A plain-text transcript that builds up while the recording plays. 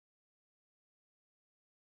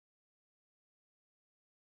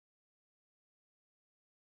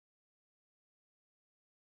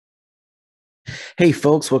Hey,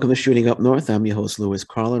 folks, welcome to Shooting Up North. I'm your host, Lewis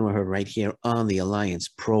Carlin. We're right here on the Alliance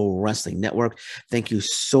Pro Wrestling Network. Thank you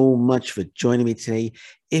so much for joining me today.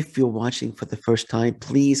 If you're watching for the first time,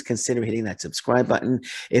 please consider hitting that subscribe button.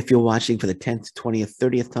 If you're watching for the 10th, 20th,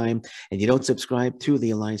 30th time, and you don't subscribe to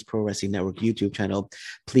the Alliance Pro Wrestling Network YouTube channel,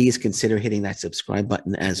 please consider hitting that subscribe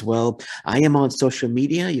button as well. I am on social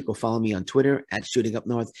media. You can follow me on Twitter at Shooting Up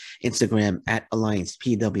North, Instagram at Alliance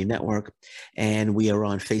PW Network, and we are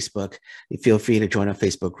on Facebook. Feel free to join our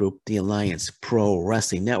Facebook group, the Alliance Pro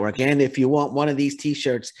Wrestling Network. And if you want one of these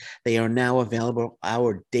t-shirts, they are now available.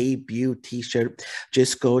 Our debut t-shirt.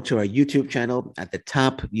 Just go to our YouTube channel. At the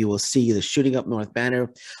top, you will see the Shooting Up North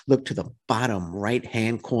banner. Look to the bottom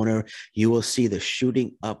right-hand corner. You will see the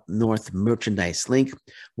Shooting Up North merchandise link.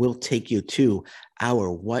 Will take you to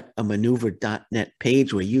our whatamaneuver.net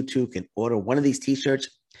page where you too can order one of these t-shirts.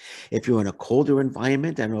 If you're in a colder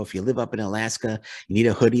environment, I don't know if you live up in Alaska, you need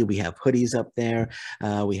a hoodie. We have hoodies up there.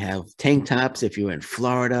 We have tank tops. If you're in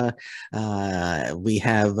Florida, we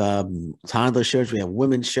have toddler shirts. We have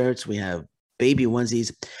women's shirts. We have baby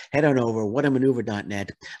onesies. Head on over,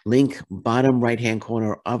 whatamaneuver.net, link bottom right-hand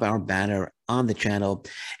corner of our banner on the channel,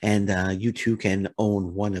 and you too can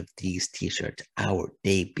own one of these t-shirts, our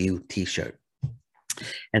debut t-shirt.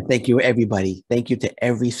 And thank you, everybody. Thank you to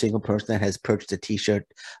every single person that has purchased a t-shirt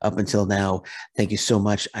up until now. Thank you so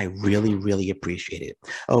much. I really, really appreciate it.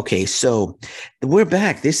 Okay, so we're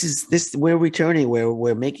back. We're returning.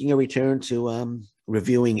 We're making a return to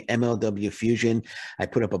reviewing MLW Fusion. I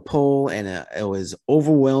put up a poll, and it was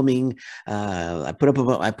overwhelming. I put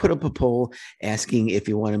up a poll asking if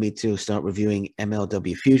you wanted me to start reviewing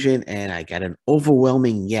MLW Fusion, and I got an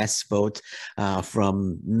overwhelming yes vote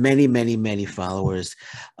from many, many, many followers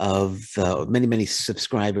of many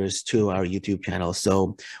subscribers to our YouTube channel.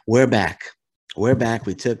 So we're back. We're back.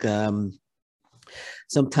 We took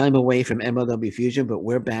some time away from MLW Fusion, but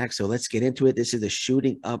we're back. So let's get into it. This is the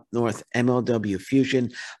Shooting Up North MLW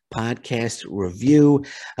Fusion podcast review.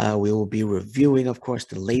 We will be reviewing, of course,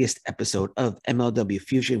 the latest episode of MLW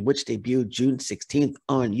Fusion, which debuted June 16th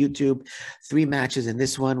on YouTube. 3 matches in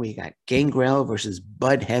this one. We got Gangrel versus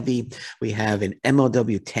Bud Heavy. We have an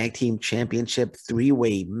MLW Tag Team Championship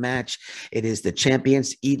 3-way match. It is the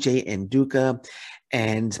champions, EJ and Duca,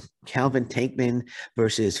 and Calvin Tankman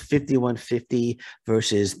versus 5150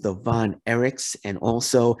 versus the Von Erichs, and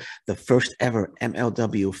also the first ever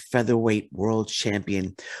MLW Featherweight World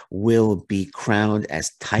Champion will be crowned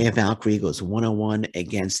as Taya Valkyrie goes one-on-one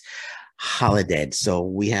against Holidead. So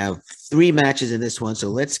we have 3 matches in this one. So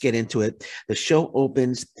let's get into it. The show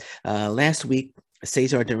opens last week.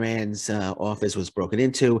 Cesar Duran's office was broken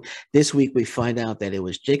into. This week, we find out that it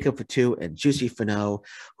was Jacob Fatu and Juicy Finau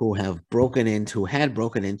who had broken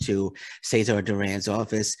into Cesar Duran's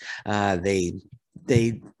office.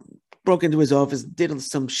 They broke into his office, did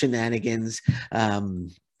some shenanigans.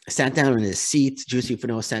 Sat down in his seat. Juicy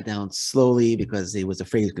Finau sat down slowly because he was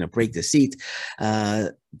afraid he was going to break the seat.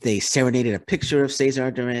 They serenaded a picture of Cesar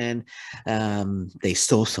Duran. They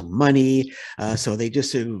stole some money. So they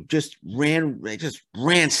just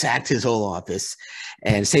ransacked his whole office.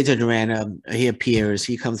 And Cesar Duran, he appears,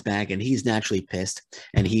 he comes back, and he's naturally pissed,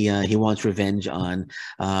 and he wants revenge on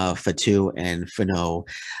Fatu and Finau.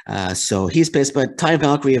 So he's pissed, but Taya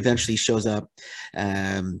Valkyrie eventually shows up.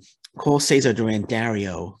 Call Cesar Duran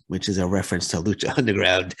Dario, which is a reference to Lucha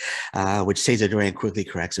Underground, which Cesar Duran quickly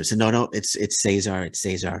corrects her. So no, it's Cesar,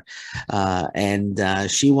 and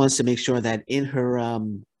she wants to make sure that in her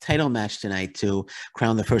title match tonight to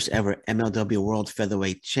crown the first ever MLW World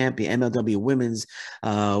Featherweight Champion, MLW Women's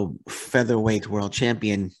Featherweight World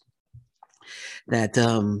Champion, that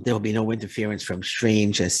there will be no interference from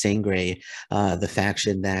Strange Sangre, the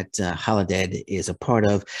faction that Holidead is a part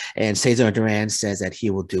of. And Cesar Duran says that he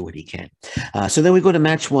will do what he can. So then we go to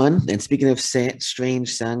match 1. And speaking of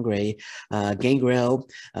Strange Sangre, Gangrel,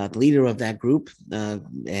 the leader of that group,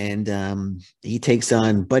 and he takes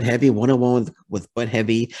on Bud Heavy, one-on-one with Bud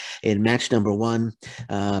Heavy in match number 1.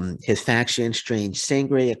 His faction, Strange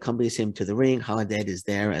Sangre, accompanies him to the ring. Holidead is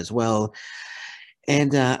there as well.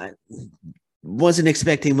 And wasn't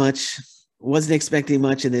expecting much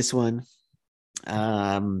in this one.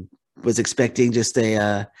 Was expecting just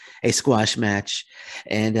a squash match,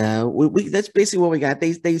 and that's basically what we got.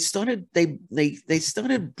 They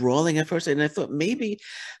started brawling at first, and I thought maybe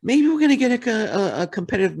we're gonna get a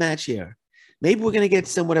competitive match here. Maybe we're going to get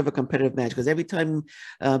somewhat of a competitive match, because every time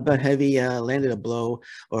Bud Heavy landed a blow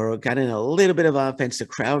or got in a little bit of offense, the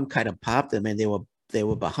crowd kind of popped them, and they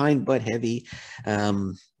were behind Bud Heavy.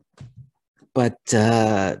 but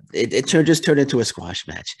just turned into a squash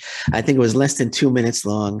match. I think it was less than 2 minutes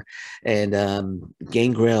long, and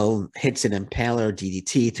Gangrel hits an Impaler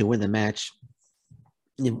DDT to win the match.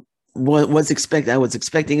 I was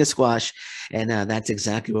expecting a squash, and that's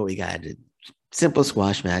exactly what we got. Simple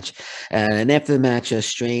squash match. And after the match,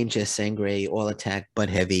 Strange, Sangre all attacked Bud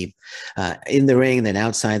Heavy in the ring, then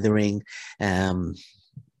outside the ring.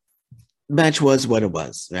 Match was what it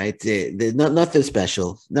was, right? Nothing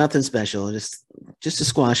special, just a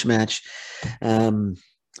squash match. I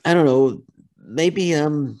don't know, maybe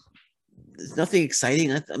there's nothing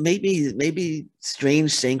exciting. Maybe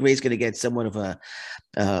Strange Sangre is going to get somewhat of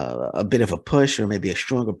a bit of a push, or maybe a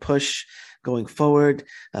stronger push going forward.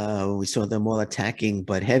 We saw them all attacking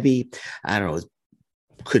Bud Heavy. I don't know.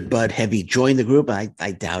 Could Bud Heavy join the group? I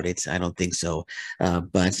doubt it. I don't think so.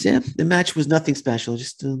 But yeah, the match was nothing special.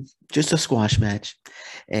 Just a squash match.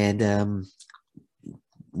 And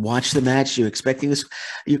watch the match. You're expecting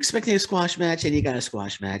a squash match, and you got a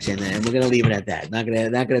squash match, and we're gonna leave it at that. Not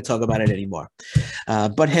gonna talk about it anymore.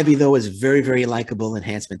 Bud Heavy, though, is very, very likable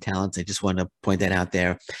enhancement talent. I just want to point that out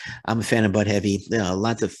there. I'm a fan of Bud Heavy. A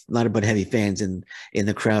lot of Bud Heavy fans in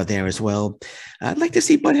the crowd there as well. I'd like to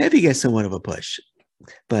see Bud Heavy get somewhat of a push,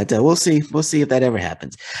 but we'll see. We'll see if that ever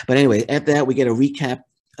happens. But anyway, after that, we get a recap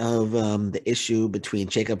of the issue between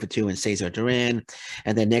Jacob Fatu and Cesar Duran.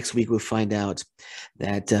 And then next week, we'll find out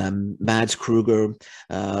that Mads Kruger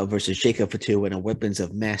versus Jacob Fatu in a Weapons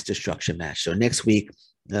of Mass Destruction match. So next week,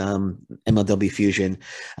 MLW Fusion,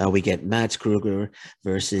 we get Mads Kruger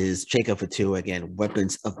versus Jacob Fatu, again,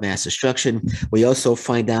 Weapons of Mass Destruction. We also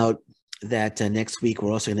find out that next week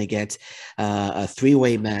we're also going to get a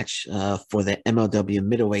three-way match for the MLW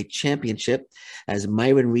Middleweight Championship, as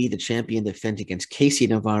Myron Reed, the champion, defends against Casey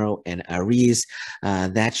Navarro and Ariz.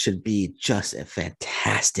 That should be just a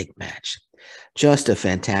fantastic match. Just a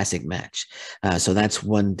fantastic match. So that's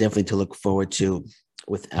one definitely to look forward to,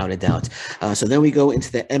 without a doubt. So then we go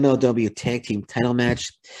into the MLW Tag Team title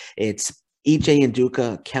match. It's EJ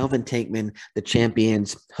Nduka, Calvin Tankman, the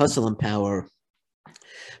champions, Hustle and Power,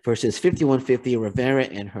 versus 5150 Rivera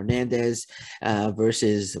and Hernandez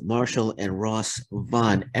versus Marshall and Ross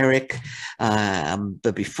Von Erich.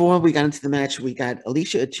 But before we got into the match, we got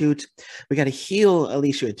Alicia Atout. We got a heel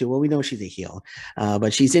Alicia Atout. Well, we know she's a heel,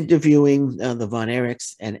 but she's interviewing the Von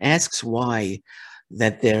Erichs and asks why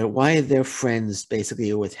they're friends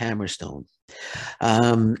basically with Hammerstone.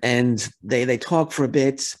 And they talk for a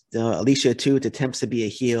bit. Alicia Atout attempts to be a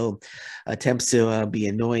heel, attempts to be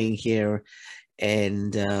annoying here.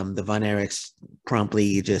 And the Von Erichs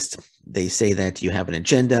promptly they say that you have an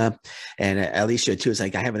agenda. And Alicia Atout is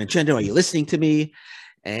like, I have an agenda. Are you listening to me?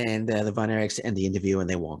 And the Von Erichs end the interview and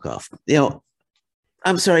they walk off.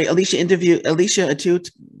 I'm sorry, Alicia Atout,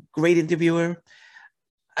 great interviewer.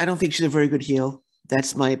 I don't think she's a very good heel.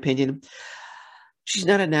 That's my opinion. She's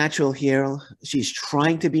not a natural heel. She's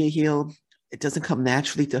trying to be a heel. It doesn't come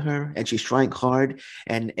naturally to her, and she's trying hard,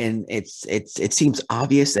 and it seems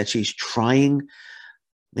obvious that she's trying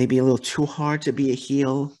maybe a little too hard to be a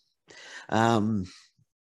heel. I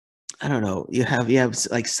don't know. You have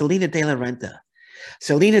like Selena De La Renta.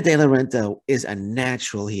 Selena De La Renta is a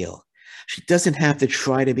natural heel. She doesn't have to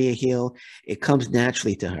try to be a heel. It comes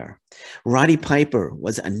naturally to her. Roddy Piper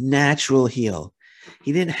was a natural heel.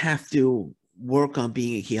 He didn't have to work on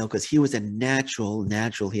being a heel because he was a natural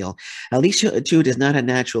heel. Alicia Atout is not a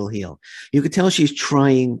natural heel. You could tell she's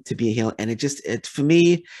trying to be a heel, and it for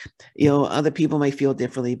me, other people might feel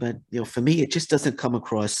differently, but for me, it just doesn't come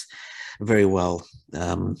across very well.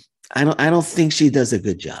 I don't think she does a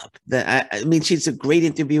good job. I mean, she's a great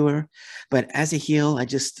interviewer, but as a heel,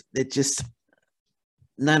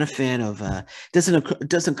 not a fan of.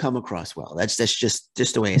 Doesn't come across well. That's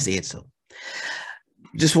just the way I see it. So.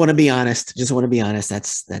 Just want to be honest.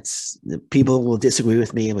 That's people will disagree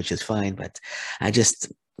with me, which is fine. But I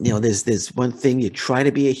just, there's one thing, you try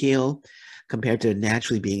to be a heel compared to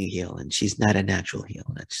naturally being a heel, and she's not a natural heel.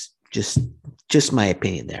 That's just my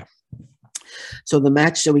opinion there. So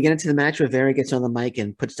we get into the match. Rivera gets on the mic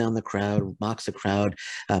and puts down the crowd, mocks the crowd,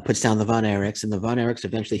 puts down the Von Erichs, and the Von Erichs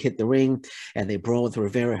eventually hit the ring, and they brawl with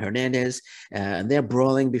Rivera Hernandez, and they're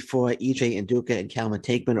brawling before EJ Nduka and Calvin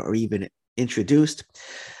Tankman are even introduced.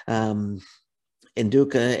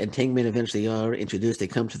 Nduka and Tankman eventually are introduced. They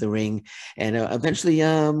come to the ring, and eventually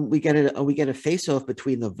we get a face-off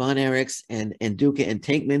between the Von Erichs and Nduka and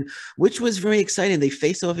Tankman, which was very exciting. They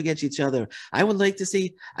face off against each other. I would like to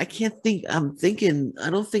see. I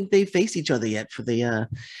don't think they face each other yet for the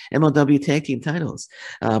MLW Tag Team titles,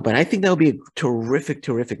 but I think that would be a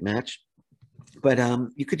terrific match. But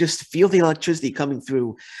you could just feel the electricity coming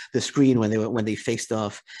through the screen when they faced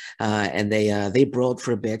off, and they brawled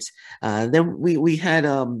for a bit. Then we had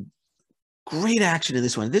great action in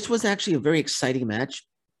this one. This was actually a very exciting match.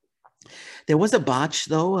 There was a botch,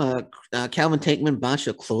 though. Calvin Tankman botched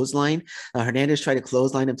a clothesline. Hernandez tried to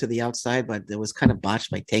clothesline him to the outside, but it was kind of botched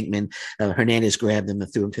by Tankman. Hernandez grabbed him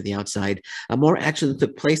and threw him to the outside. More action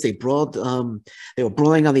took place. They brawled. They were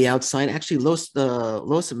brawling on the outside. Actually, Los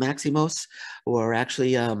Maximos were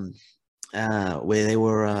actually where they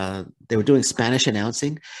were doing Spanish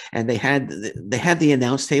announcing, and they had the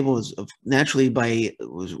announce table was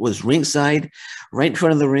ringside, right in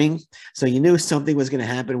front of the ring, so you knew something was going to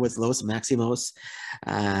happen with Los Maximos.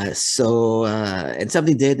 And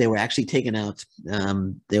something did. They were actually taken out.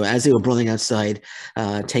 As they were brawling outside,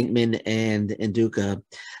 Tankman and Duca,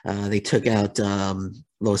 they took out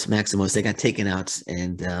Los Maximos. They got taken out,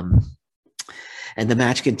 and the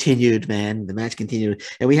match continued, man. The match continued.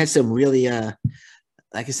 And we had some really,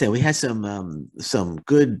 like I said, we had some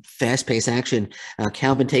good fast-paced action.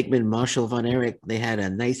 Calvin Tankman, Marshall Von Erich, they had a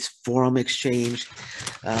nice forearm exchange.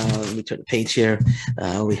 Let me turn the page here.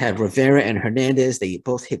 We had Rivera and Hernandez. They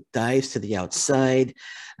both hit dives to the outside.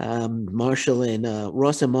 Marshall and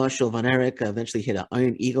Ross and Marshall Von Erich eventually hit an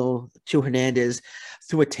Iron Eagle to Hernandez,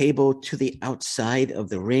 through a table to the outside of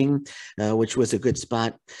the ring, which was a good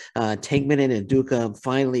spot. Tankman and Duca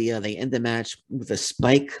finally they end the match with a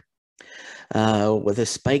spike.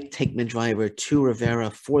 Tankman driver to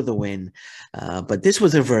Rivera for the win. But this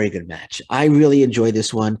was a very good match. I really enjoyed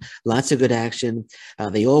this one. Lots of good action.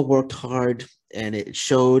 They all worked hard, and it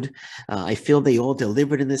showed. I feel they all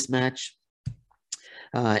delivered in this match.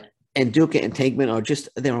 And Duca and Tankman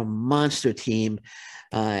they're a monster team.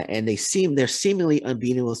 And they're seemingly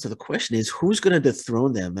unbeatable. So the question is, who's going to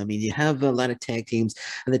dethrone them? I mean, you have a lot of tag teams,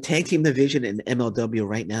 and the tag team division in MLW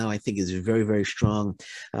right now, I think, is very, very strong.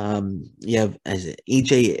 You have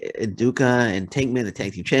EJ Duca and Tankman, the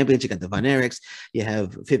tag team champions. You got the Von Erichs. You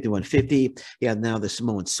have 5150. You have now the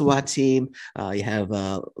Samoan SWAT team. You have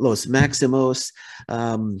Los Maximos.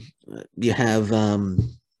 You have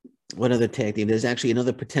what other tag team? There's actually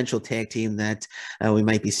another potential tag team that we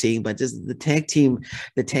might be seeing, but just the tag team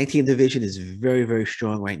division is very, very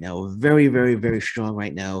strong right now. Very, very, very strong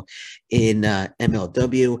right now in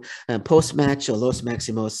MLW. Post match, Los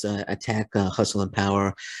Maximos attack Hustle and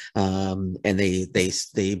Power, and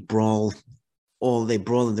they brawl. They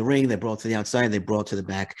brawl in the ring, they brawl to the outside, they brawl to the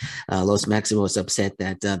back. Los Maximos upset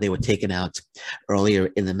that they were taken out earlier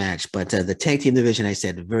in the match. But the tag team division, I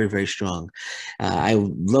said, very, very strong. I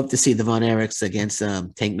would love to see the Von Erichs against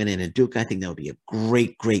Tankman and Duke. I think that would be a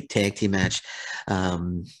great, great tag team match.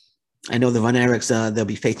 I know the Von Erichs, they'll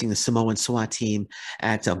be facing the Samoan SWAT team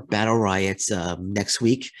at Battle Riots next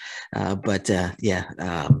week. Tag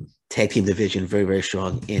team division, very, very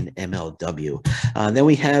strong in MLW. Then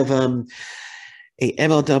we have a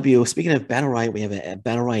MLW. Speaking of Battle Riot, we have a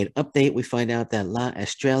Battle Riot update. We find out that La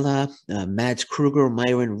Estrella, Mads Kruger,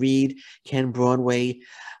 Myron Reed, Ken Broadway,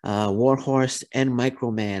 Warhorse, and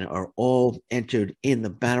Microman are all entered in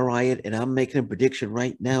the Battle Riot. And I'm making a prediction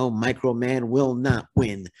right now: Microman will not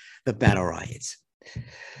win the Battle Riots.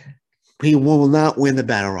 He will not win the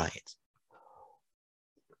Battle Riot.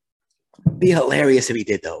 Be hilarious if he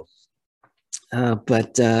did, though.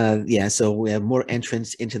 So we have more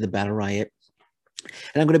entrants into the Battle Riot.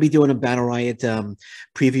 And I'm going to be doing a Battle Riot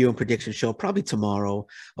preview and prediction show probably tomorrow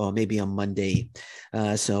or maybe on Monday.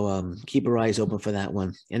 So keep your eyes open for that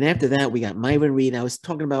one. And after that, we got Myron Reed. I was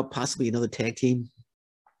talking about possibly another tag team.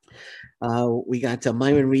 We got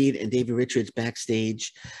Myron Reed and David Richards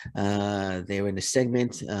backstage. They were in a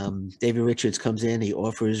segment. David Richards comes in. He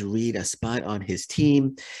offers Reed a spot on his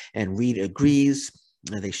team, and Reed agrees.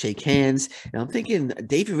 They shake hands, and I'm thinking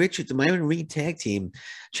David Richards, the Myron Reed tag team,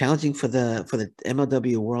 challenging for the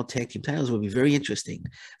MLW World Tag Team titles would be very interesting.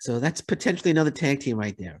 So that's potentially another tag team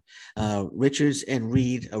right there. Richards and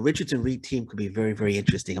Reed team could be very, very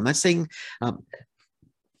interesting. I'm not saying that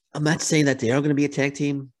they are going to be a tag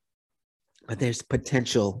team, but there's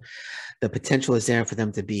potential. The potential is there for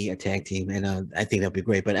them to be a tag team, and I think that'd be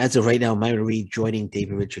great. But as of right now, Myron Reed joining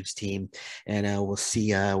David Richards' team, and we'll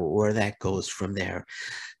see where that goes from there.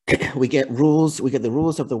 We get rules. We get the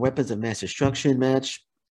rules of the Weapons of Mass Destruction match,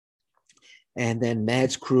 and then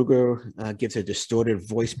Mads Kruger gives a distorted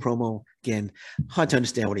voice promo. Again, hard to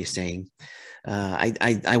understand what he's saying.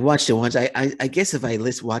 I watched it once. I guess if I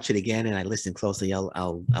watch it again and I listen closely,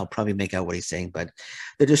 I'll probably make out what he's saying. But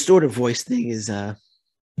the distorted voice thing is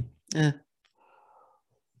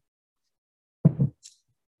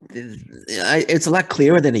it's a lot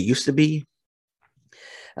clearer than it used to be.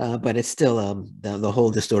 But it's still the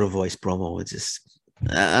whole distorted voice promo is just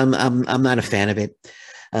I'm not a fan of it.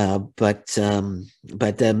 But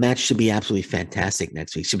the match should be absolutely fantastic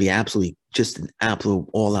next week. Should be absolutely just an absolute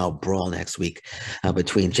all-out brawl next week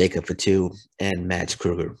between Jacob Fatu and Mads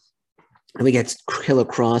Kruger. And we get Killer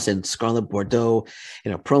Kross and Scarlett Bordeaux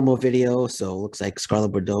in a promo video. So it looks like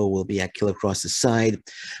Scarlett Bordeaux will be at Killer Kross's side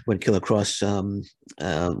when Killer Kross,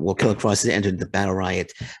 Killer Kross has entered the Battle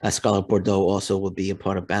Riot. Scarlett Bordeaux also will be a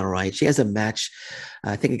part of Battle Riot. She has a match,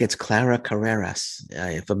 I think, against Clara Carreras,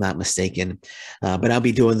 if I'm not mistaken. But I'll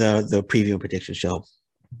be doing the preview and prediction show.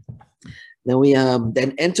 Then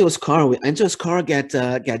then Enzo's car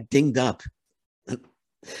got dinged up.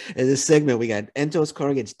 In this segment, we got Enzo's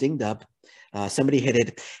car gets dinged up. Somebody hit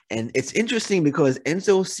it, and it's interesting because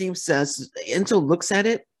Enzo looks at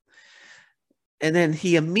it, and then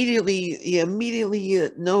he immediately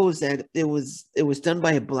knows that it was done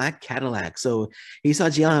by a black Cadillac. So he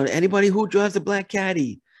starts yelling, "Anybody who drives a black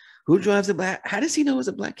caddy? Who drives a black?" How does he know it was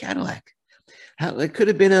a black Cadillac? How it could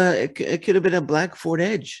have been a black Ford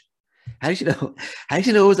Edge. How did you know? How did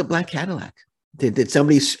you know it was a black Cadillac? Did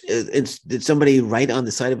somebody write on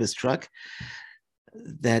the side of his truck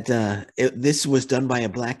that this was done by a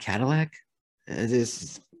black Cadillac?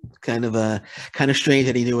 This kind of strange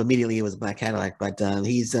that he knew immediately it was a black Cadillac. But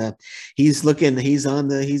he's searching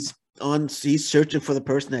for the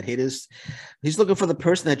person that hit his. He's looking for the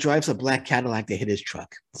person that drives a black Cadillac that hit his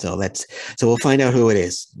truck. So we'll find out who it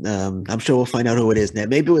is. I'm sure we'll find out who it is. Now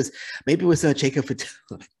maybe it was Jacob Fatu.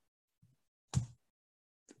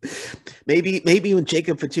 Maybe when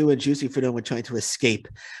Jacob Fatu and Juicy Freedom were trying to escape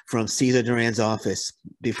from Cesar Duran's office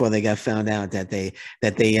before they got found out that they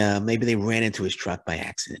maybe they ran into his truck by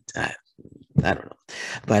accident. I don't know,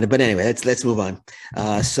 but anyway, let's move on.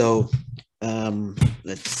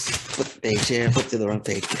 Let's flip the page here, flip to the wrong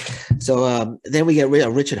page. So then we get a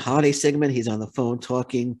Richard Holiday segment. He's on the phone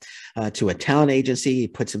talking to a talent agency. He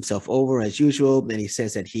puts himself over as usual, and he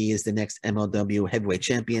says that he is the next MLW heavyweight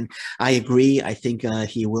champion. I agree. I think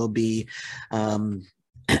he will be.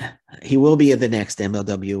 He will be the next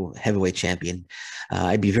MLW heavyweight champion.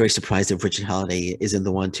 I'd be very surprised if Richard Holiday isn't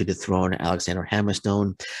the one to dethrone Alexander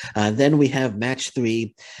Hammerstone. Then we have match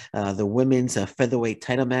 3, the women's featherweight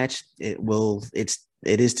title match.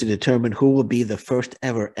 It is to determine who will be the first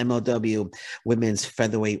ever MLW women's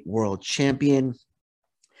featherweight world champion.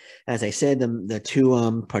 As I said, the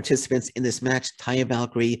two participants in this match, Taya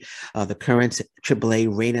Valkyrie, the current AAA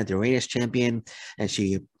Reina de Reinas champion, and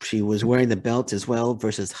she was wearing the belt as well,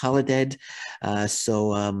 versus Holidead.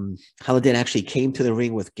 So Holidead actually came to the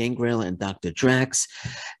ring with Gangrel and Dr. Drax.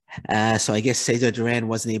 So I guess Cesar Duran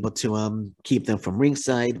wasn't able to keep them from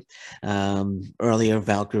ringside. Earlier in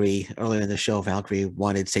the show, Valkyrie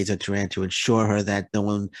wanted Cesar Duran to ensure her that no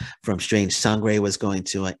one from Strange Sangre was going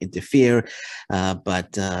to interfere.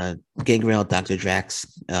 But Gangrel, Dr. Drax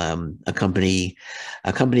accompanying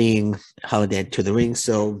Holidead to the ring.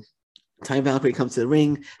 So Taya Valkyrie comes to the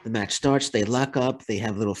ring. The match starts. They lock up. They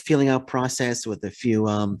have a little feeling out process with a few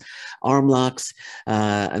arm locks.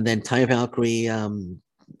 And then Taya Valkyrie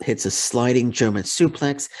hits a sliding German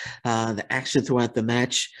suplex. The action throughout the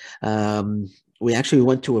match. We actually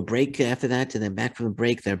went to a break after that, and then back from the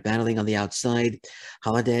break, they're battling on the outside.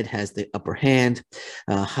 Holidead has the upper hand.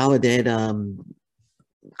 Holidead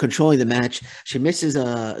controlling the match. She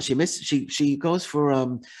goes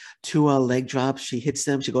for 2 leg drops. She hits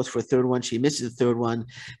them. She goes for a third one. She misses the third one.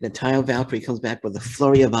 Then Taya Valkyrie comes back with a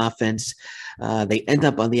flurry of offense. They end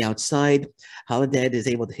up on the outside. Holidead is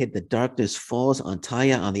able to hit the Darkness Falls on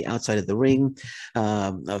Taya on the outside of the ring.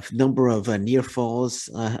 A number of near falls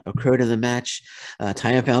occurred in the match.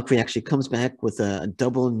 Taya Valkyrie actually comes back with a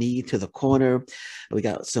double knee to the corner. We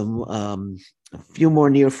got a few more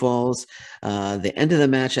near falls. The end of the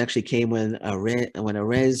match actually came when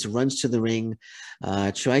Arez runs to the ring,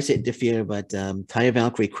 tries to interfere, but Taya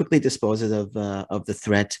Valkyrie quickly disposes of the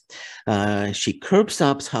threat. She curb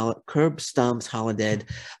stomps Holidead,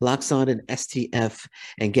 locks on an STF,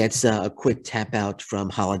 and gets a quick tap out from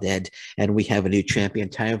Holidead, and we have a new champion.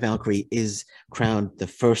 Taya Valkyrie is crowned the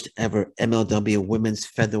first ever MLW Women's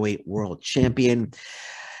Featherweight World Champion.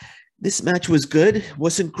 This match was good.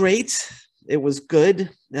 Wasn't great. It was good.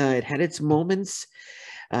 It had its moments.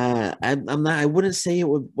 I wouldn't say it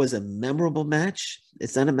was a memorable match.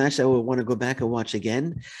 It's not a match I would want to go back and watch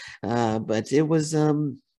again. But it was, I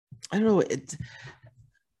don't know.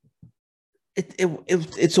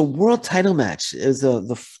 It's a world title match. It was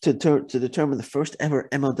to determine the first ever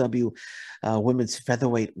MLW Women's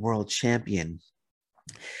Featherweight World Champion.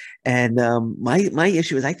 And my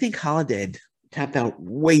issue is I think Holidead tapped out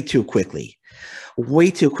way too quickly.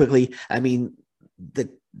 I mean, the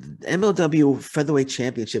MLW Featherweight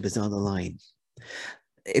Championship is on the line.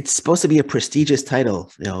 It's supposed to be a prestigious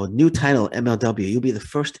title, new title, MLW. You'll be the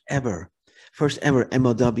first ever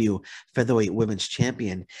MLW featherweight women's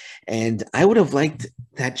champion. And I would have liked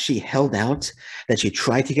that she held out, that she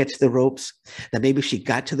tried to get to the ropes, that maybe she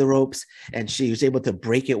got to the ropes and she was able to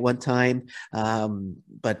break it one time.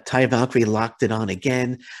 But Taya Valkyrie locked it on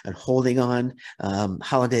again and holding on.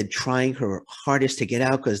 Holiday trying her hardest to get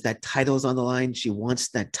out because that title's on the line. She wants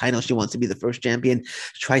that title. She wants to be the first champion.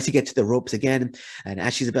 Tries to get to the ropes again. And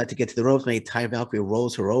as she's about to get to the ropes, maybe Taya Valkyrie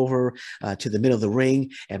rolls her over to the middle of the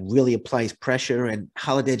ring and really applies pressure, and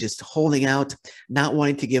Holiday just holding out, not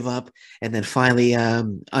wanting to give up, and then finally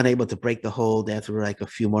unable to break the hold after like a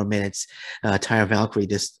few more minutes. Taya Valkyrie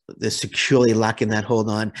just securely locking that hold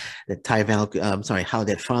on. That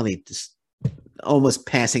Holiday finally just almost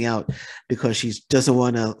passing out because she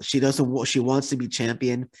wants to be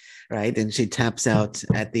champion, right? And she taps out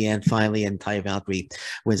at the end finally, and Taya Valkyrie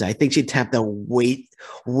wins. I think she tapped out way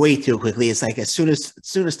too quickly. It's like as soon as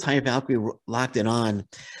Taya Valkyrie locked it on,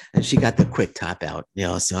 and she got the quick tap out,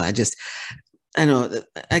 So I don't know.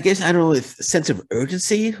 I guess I don't know if sense of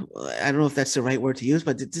urgency. I don't know if that's the right word to use,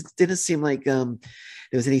 but it didn't seem like there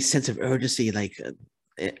was any sense of urgency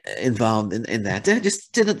involved in that. I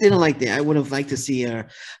just didn't like that. I would have liked to see her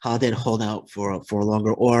Holiday hold out for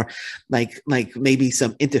longer, or like maybe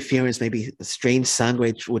some interference. Maybe Strange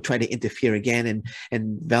Sangre would try to interfere again,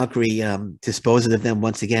 and Valkyrie disposes of them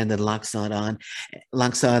once again. Then locks on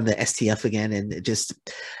the STF again, and it just.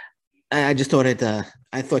 I just thought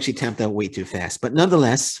I thought she tapped out way too fast, but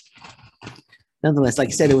nonetheless, like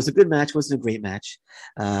I said, it was a good match. It wasn't a great match,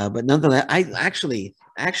 but nonetheless, I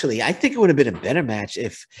think it would have been a better match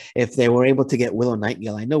if they were able to get Willow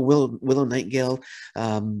Nightingale. I know Willow Nightingale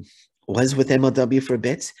was with MLW for a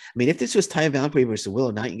bit. I mean, if this was Taya Valkyrie versus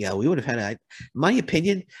Willow Nightingale, we would have had, in my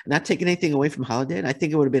opinion, not taking anything away from Holiday, I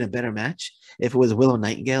think it would have been a better match if it was Willow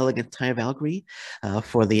Nightingale against Taya Valkyrie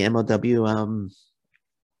for the MLW.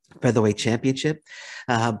 Featherweight Championship,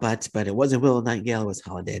 but it wasn't Willow Nightingale, it was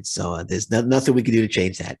Holiday, so there's nothing we could do to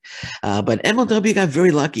change that. But MLW got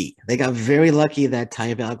very lucky. They got very lucky that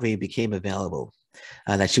Taya Valkyrie became available,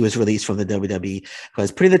 that she was released from the WWE,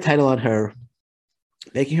 because putting the title on her,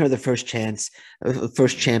 making her the first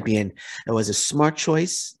champion. It was a smart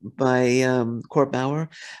choice by Court Bauer.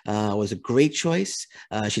 It was a great choice.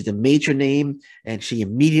 She's a major name, and she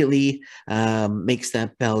immediately makes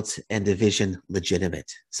that belt and division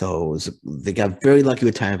legitimate. So they got very lucky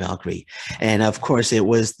with Taya Valkyrie, and of course, it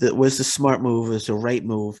was the smart move. It was the right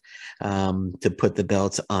move to put the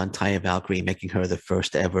belt on Taya Valkyrie, making her the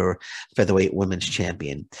first ever featherweight women's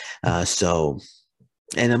champion.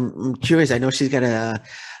 And I'm curious. I know she's got a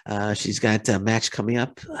match coming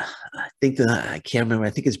up. I think I can't remember. I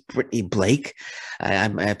think it's Brittany Blake.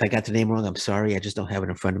 If I got the name wrong, I'm sorry. I just don't have it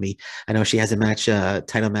in front of me. I know she has a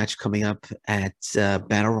title match coming up at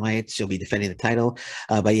Battle Riot. She'll be defending the title.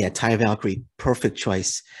 But yeah, Taya Valkyrie, perfect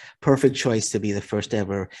choice to be the first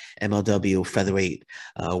ever MLW featherweight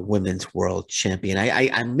women's world champion.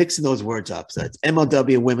 I'm mixing those words up. So it's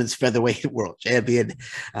MLW women's featherweight world champion,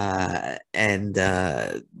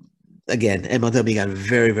 again, MLW got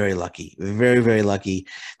very, very lucky, very, very lucky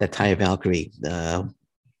that Taya Valkyrie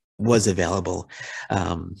was available,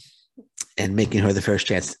 and making her the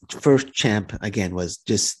first champ again was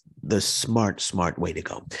just the smart way to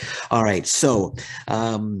go. All right, so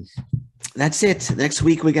that's it. Next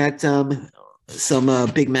week we got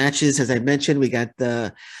some big matches. As I mentioned, we got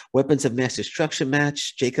the Weapons of Mass Destruction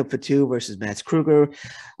match, Jacob Fatu versus Max Kruger.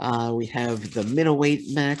 We have the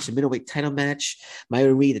middleweight match, the middleweight title match,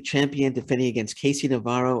 Myra Reed, the champion, defending against Casey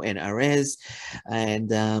Navarro and Arez.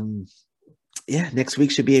 And yeah, next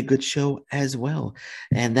week should be a good show as well.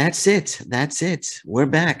 And that's it. We're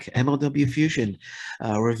back. MLW Fusion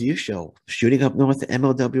review show. Shooting Up North,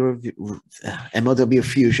 MLW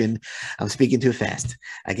Fusion. I'm speaking too fast,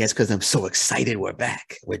 I guess, because I'm so excited. We're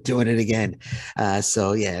back. We're doing it again.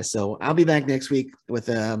 So I'll be back next week with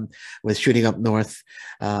Shooting Up North,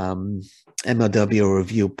 MLW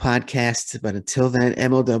review podcast. But until then,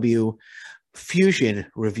 MLW Fusion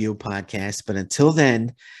review podcast. But until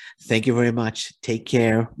then, thank you very much. Take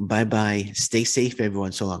care. Bye-bye. Stay safe,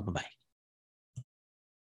 everyone. So long. Bye-bye.